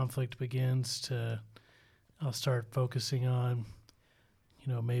a conflict begins to I'll start focusing on,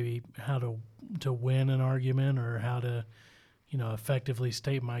 maybe how to win an argument, or how to, effectively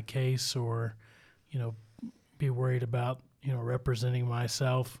state my case, or, be worried about, representing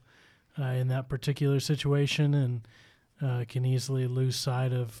myself in that particular situation, and can easily lose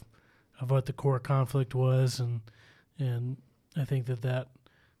sight of what the core conflict was. And I think that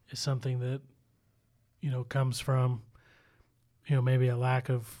is something that, comes from, maybe a lack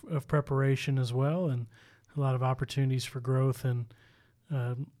of preparation as well, and a lot of opportunities for growth, and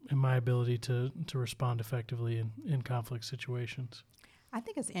in my ability to respond effectively in conflict situations. I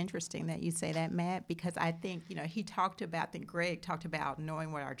think it's interesting that you say that, Matt, because I think, Greg talked about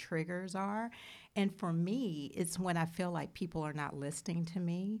knowing what our triggers are. And for me, it's when I feel like people are not listening to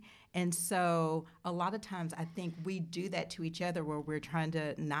me. And so a lot of times I think we do that to each other, where we're trying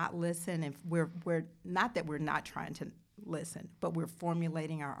to not listen. And we're not that we're not trying to listen, but we're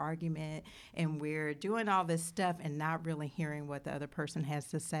formulating our argument, and we're doing all this stuff and not really hearing what the other person has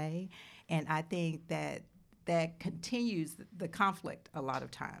to say. And I think that continues the conflict a lot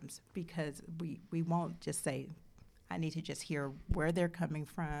of times, because we won't just say, I need to just hear where they're coming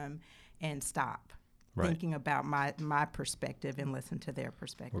from and stop. Right. thinking about my perspective and listen to their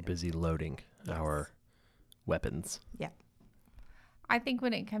perspective. We're busy loading our weapons. Yeah. I think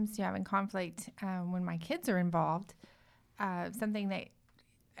when it comes to having conflict, when my kids are involved, something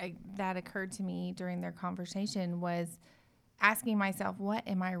that occurred to me during their conversation was asking myself, what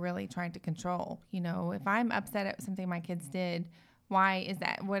am I really trying to control? You know, if I'm upset at something my kids did, why is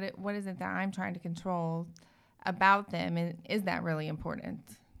that? What is it that I'm trying to control about them? And is that really important?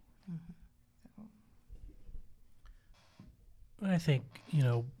 I think,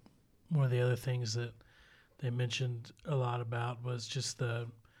 one of the other things that they mentioned a lot about was just the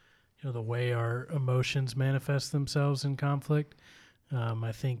way our emotions manifest themselves in conflict.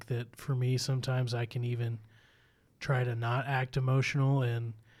 I think that for me, sometimes I can even try to not act emotional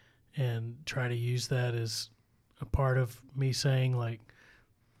and try to use that as a part of me saying, like,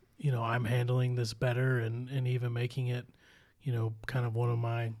 I'm handling this better, and even making it, kind of one of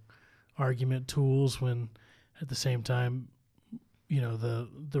my argument tools, when at the same time,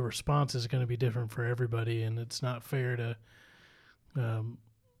 the response is going to be different for everybody, and it's not fair to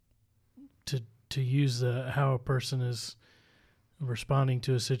use how a person is responding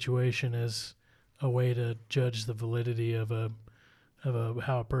to a situation as a way to judge the validity of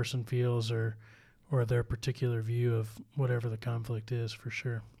how a person feels or their particular view of whatever the conflict is, for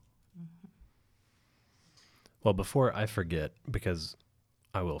sure. Well, before I forget, because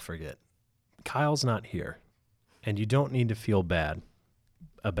I will forget, Kyle's not here, and you don't need to feel bad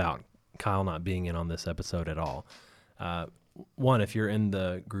about Kyle not being in on this episode at all. One, if you're in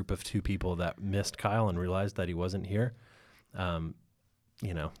the group of two people that missed Kyle and realized that he wasn't here,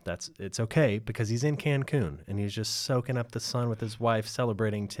 it's okay, because he's in Cancun and he's just soaking up the sun with his wife,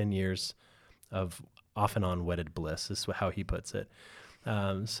 celebrating 10 years of off and on wedded bliss. This is how he puts it.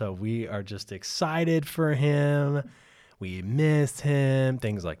 So we are just excited for him. We miss him,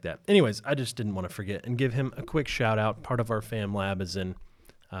 things like that. Anyways, I just didn't want to forget and give him a quick shout out. Part of our fam lab is in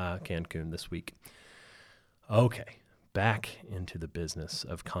Cancun this week. Okay, back into the business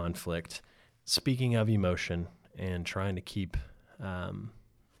of conflict. Speaking of emotion and trying to keep,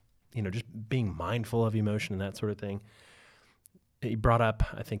 just being mindful of emotion and that sort of thing. He brought up,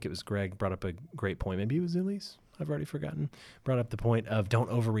 I think it was Greg, brought up a great point. Maybe it was Elise. I've already forgotten. Brought up the point of don't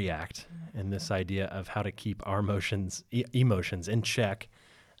overreact, and this idea of how to keep our emotions in check.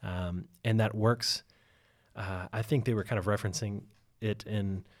 And that works. I think they were kind of referencing it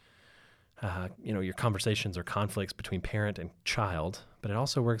in, your conversations or conflicts between parent and child, but it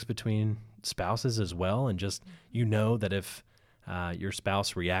also works between spouses as well. And just, that if your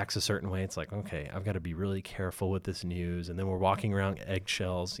spouse reacts a certain way, it's like, okay, I've got to be really careful with this news. And then we're walking around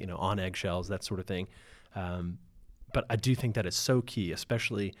eggshells, on eggshells, that sort of thing. But I do think that is so key,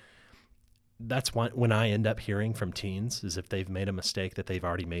 especially that's when I end up hearing from teens is if they've made a mistake that they've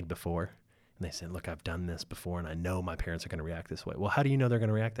already made before. And they say, look, I've done this before and I know my parents are going to react this way. Well, how do you know they're going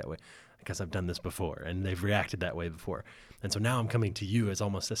to react that way? Because I've done this before and they've reacted that way before. And so now I'm coming to you as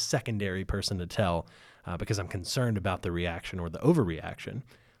almost a secondary person to tell because I'm concerned about the reaction or the overreaction.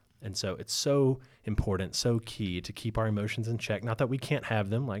 And so it's so important, so key to keep our emotions in check. Not that we can't have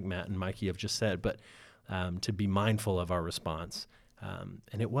them, like Matt and Mikey have just said, but to be mindful of our response.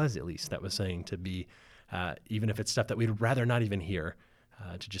 And it was at least that was saying to be, even if it's stuff that we'd rather not even hear,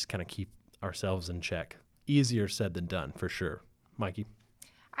 to just kind of keep ourselves in check. Easier said than done, for sure. Mikey?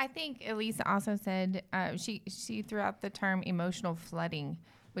 I think Elisa also said she threw out the term emotional flooding,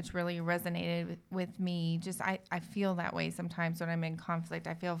 which really resonated with me. Just I feel that way sometimes when I'm in conflict.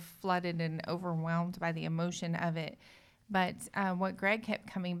 I feel flooded and overwhelmed by the emotion of it. But what Greg kept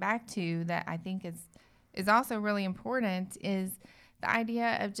coming back to that I think is also really important is the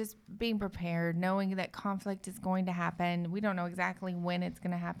idea of just being prepared, knowing that conflict is going to happen. We don't know exactly when it's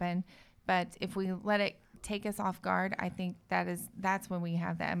going to happen, but if we let it take us off guard, I think that's when we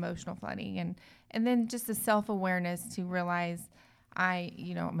have that emotional flooding. And then just the self-awareness to realize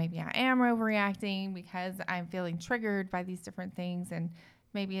maybe I am overreacting because I'm feeling triggered by these different things, and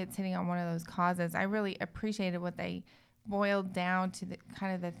maybe it's hitting on one of those causes. I really appreciated what they boiled down to the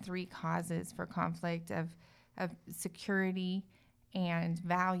kind of the three causes for conflict of security and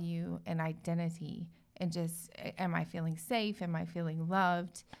value and identity, and just, am I feeling safe? Am I feeling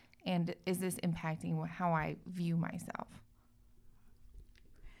loved? And is this impacting how I view myself?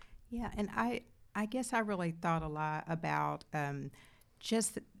 Yeah, and I guess I really thought a lot about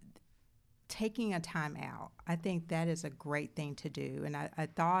just taking a time out. I think that is a great thing to do. And I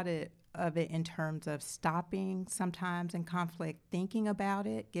thought of it in terms of stopping sometimes in conflict, thinking about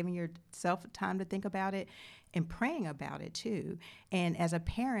it, giving yourself time to think about it, and praying about it too. And as a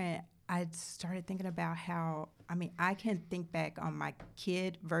parent, I started thinking about how, I can think back on my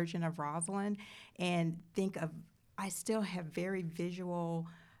kid version of Rosalind and I still have very visual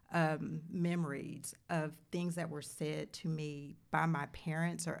memories of things that were said to me by my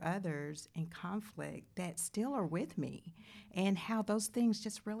parents or others in conflict that still are with me, and how those things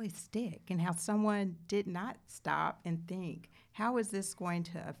just really stick, and how someone did not stop and think, how is this going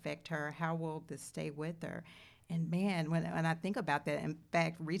to affect her? How will this stay with her? And man, when I think about that, in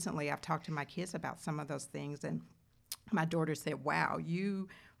fact, recently I've talked to my kids about some of those things, and my daughter said, wow, you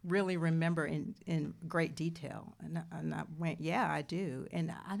really remember in great detail. And I went, yeah, I do.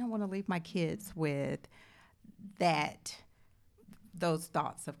 And I don't want to leave my kids with those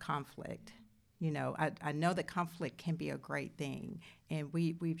thoughts of conflict. I know that conflict can be a great thing, and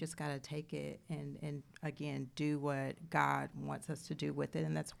we've just got to take it and again, do what God wants us to do with it,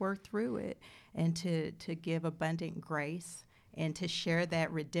 and that's work through it, and to give abundant grace, and to share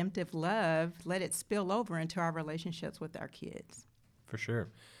that redemptive love, let it spill over into our relationships with our kids. For sure.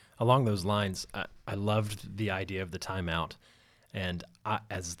 Along those lines, I loved the idea of the timeout. And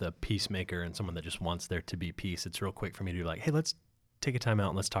as the peacemaker and someone that just wants there to be peace, it's real quick for me to be like, hey, let's take a timeout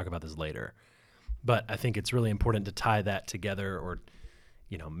and let's talk about this later. But I think it's really important to tie that together, or,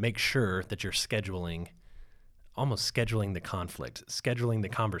 make sure that you're almost scheduling the conflict, scheduling the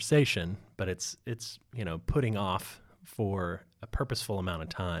conversation, but it's putting off for a purposeful amount of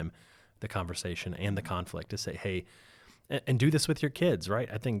time the conversation and the conflict, to say, hey, and do this with your kids, right?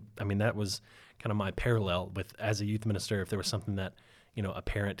 That was kind of my parallel with, as a youth minister, if there was something that, a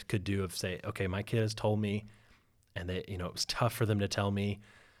parent could do, of say, okay, my kid has told me, and they, it was tough for them to tell me,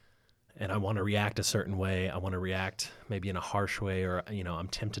 and I want to react a certain way. I want to react maybe in a harsh way, or, I'm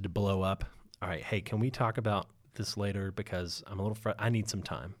tempted to blow up. All right, hey, can we talk about this later, because I'm a little I need some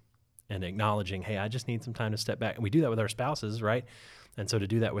time. And acknowledging, hey, I just need some time to step back. And we do that with our spouses, right? And so to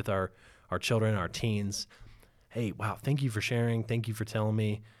do that with our children, our teens, hey, wow, thank you for sharing. Thank you for telling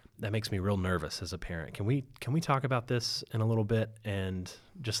me. That makes me real nervous as a parent. Can we talk about this in a little bit, and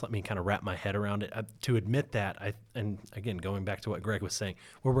just let me kind of wrap my head around it? To admit that, and again, going back to what Greg was saying,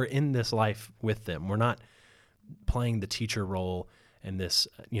 where we're in this life with them, we're not playing the teacher role and this,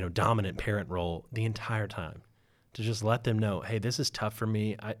 dominant parent role the entire time. To just let them know, hey, this is tough for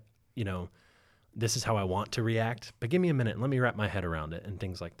me. This is how I want to react, but give me a minute and let me wrap my head around it, and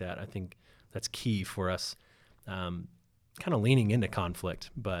things like that. I think that's key for us. Kind of leaning into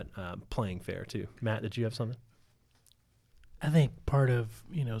conflict, but playing fair too. Matt, did you have something? I think part of,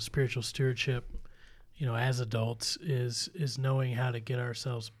 spiritual stewardship, as adults is knowing how to get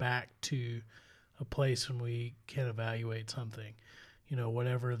ourselves back to a place when we can evaluate something,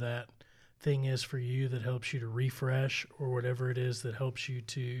 whatever that thing is for you that helps you to refresh, or whatever it is that helps you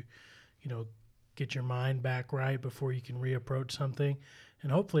to, get your mind back right before you can reapproach something.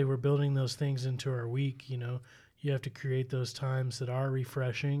 And hopefully we're building those things into our week. You have to create those times that are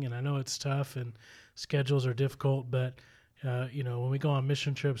refreshing. And I know it's tough and schedules are difficult, but, when we go on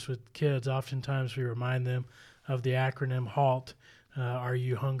mission trips with kids, oftentimes we remind them of the acronym HALT. Are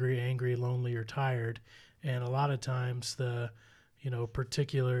you hungry, angry, lonely, or tired? And a lot of times the,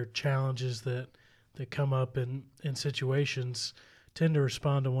 particular challenges that come up in situations tend to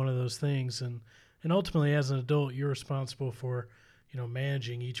respond to one of those things. And ultimately, as an adult, you're responsible for,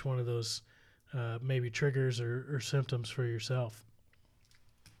 managing each one of those maybe triggers or symptoms for yourself.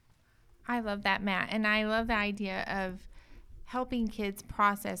 I love that, Matt. And I love the idea of helping kids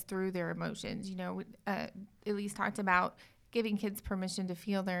process through their emotions. Elise talked about giving kids permission to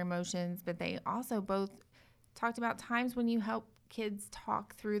feel their emotions, but they also both talked about times when you help kids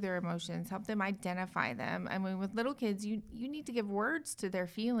talk through their emotions, help them identify them. I mean, with little kids, you need to give words to their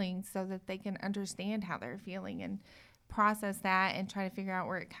feelings so that they can understand how they're feeling and process that and try to figure out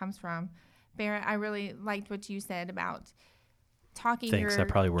where it comes from. Barrett, I really liked what you said about talking I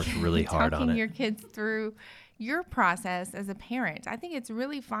probably worked really hard on it. Talking your kids through your process as a parent. I think it's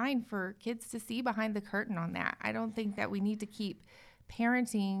really fine for kids to see behind the curtain on that. I don't think that we need to keep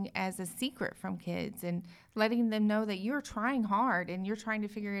parenting as a secret from kids, and letting them know that you're trying hard and you're trying to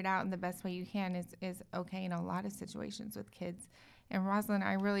figure it out in the best way you can is okay in a lot of situations with kids. And Rosalind,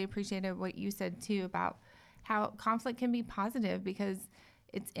 I really appreciated what you said too about how conflict can be positive, because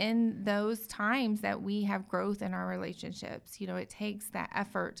it's in those times that we have growth in our relationships. It takes that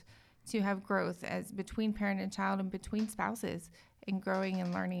effort to have growth as between parent and child and between spouses, and growing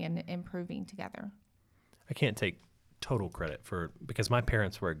and learning and improving together. I can't take total credit because my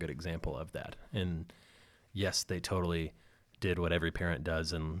parents were a good example of that. And yes, they totally did what every parent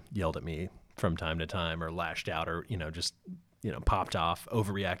does and yelled at me from time to time, or lashed out, or, just, popped off,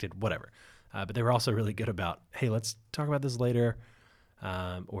 overreacted, whatever. But they were also really good about, hey, let's talk about this later.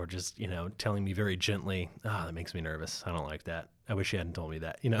 or just, telling me very gently, that makes me nervous. I don't like that. I wish you hadn't told me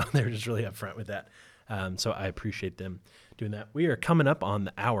that. They're just really upfront with that. So I appreciate them doing that. We are coming up on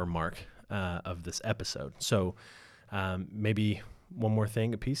the hour mark of this episode. So maybe one more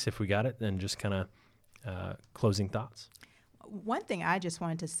thing apiece, if we got it, and just kind of closing thoughts. One thing I just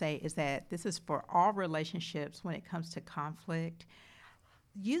wanted to say is that this is for all relationships when it comes to conflict.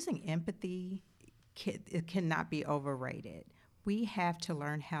 Using empathy it cannot be overrated. We have to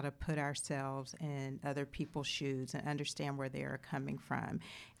learn how to put ourselves in other people's shoes and understand where they are coming from.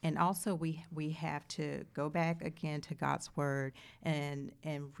 And also we have to go back again to God's word and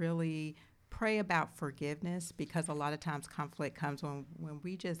really pray about forgiveness, because a lot of times conflict comes when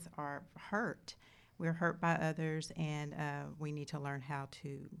we just are hurt. We're hurt by others, and we need to learn how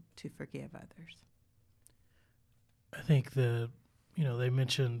to forgive others. I think they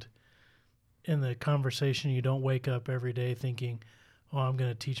mentioned in the conversation, you don't wake up every day thinking, I'm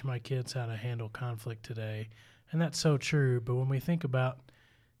going to teach my kids how to handle conflict today. And that's so true. But when we think about,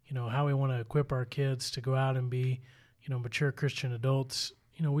 how we want to equip our kids to go out and be, mature Christian adults,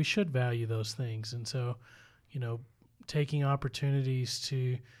 we should value those things. And so, taking opportunities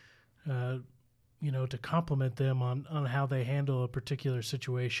to, to compliment them on how they handle a particular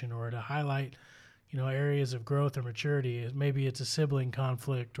situation, or to highlight, areas of growth or maturity. Maybe it's a sibling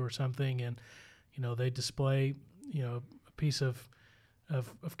conflict or something, and, they display, a piece of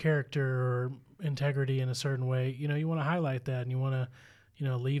character or integrity in a certain way. You want to highlight that, and you want to,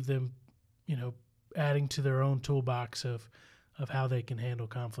 leave them, adding to their own toolbox of how they can handle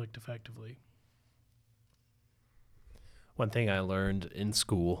conflict effectively. One thing I learned in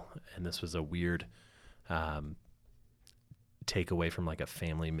school, and this was a weird takeaway from like a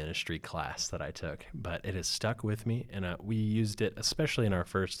family ministry class that I took, but it has stuck with me, and we used it especially in our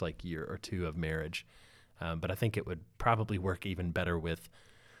first year or two of marriage. But I think it would probably work even better with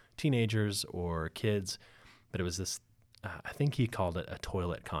teenagers or kids. But it was this, I think he called it a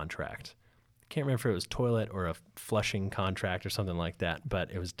toilet contract. Can't remember if it was toilet or a flushing contract or something like that,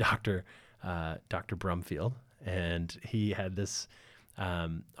 but it was Dr. Brumfield, and he had this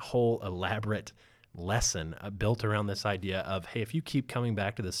whole elaborate lesson built around this idea of, hey, if you keep coming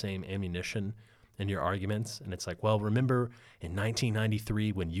back to the same ammunition in your arguments, and it's like, well, remember in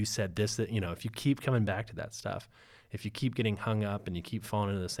 1993 when you said this, that, if you keep coming back to that stuff, if you keep getting hung up and you keep falling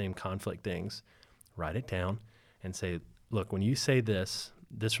into the same conflict things, write it down and say, look, when you say this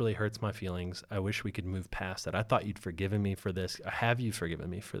really hurts my feelings. I wish we could move past that. I thought you'd forgiven me for this. Have you forgiven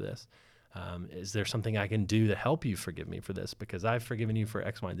me for this? Is there something I can do to help you forgive me for this? Because I've forgiven you for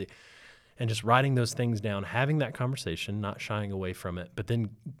X, Y, and Z. And just writing those things down, having that conversation, not shying away from it, but then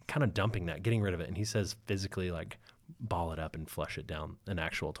kind of dumping that, getting rid of it. And he says physically, ball it up and flush it down an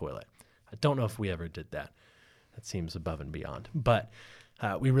actual toilet. I don't know if we ever did that. That seems above and beyond. But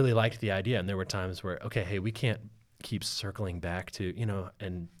we really liked the idea. And there were times where, okay, hey, we can't keep circling back to,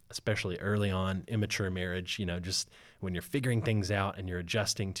 and especially early on, immature marriage, just when you're figuring things out and you're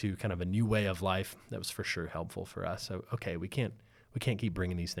adjusting to kind of a new way of life, that was for sure helpful for us. So, okay, we can't keep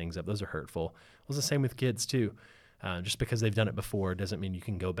bringing these things up. Those are hurtful. It was the same with kids too. Just because they've done it before doesn't mean you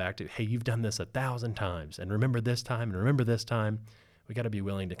can go back to, hey, you've done this 1,000 times, and remember this time, and remember this time. We got to be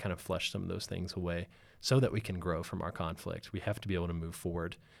willing to kind of flush some of those things away so that we can grow from our conflict. We have to be able to move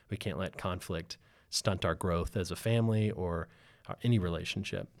forward. We can't let conflict stunt our growth as a family or any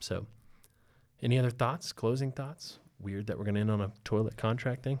relationship. So any other thoughts, closing thoughts? Weird that we're going to end on a toilet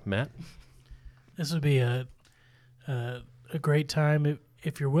contract thing. Matt? This would be a great time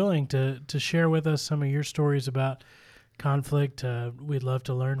if you're willing to share with us some of your stories about conflict. We'd love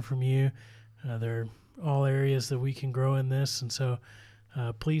to learn from you. There are all areas that we can grow in this, and so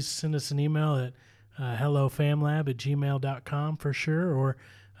please send us an email at hellofamlab@gmail.com for sure, or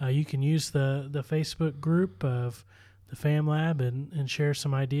you can use the Facebook group of the Fam Lab and share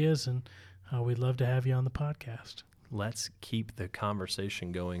some ideas, and we'd love to have you on the podcast. Let's keep the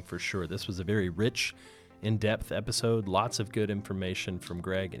conversation going for sure. This was a very rich, in-depth episode, lots of good information from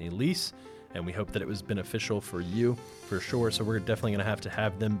Greg and Elise, and we hope that it was beneficial for you for sure. So we're definitely going to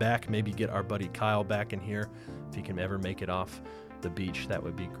have them back, maybe get our buddy Kyle back in here. If he can ever make it off the beach, that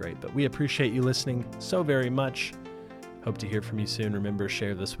would be great. But we appreciate you listening so very much. Hope to hear from you soon. Remember,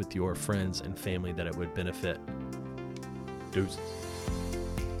 share this with your friends and family that it would benefit. Deuces.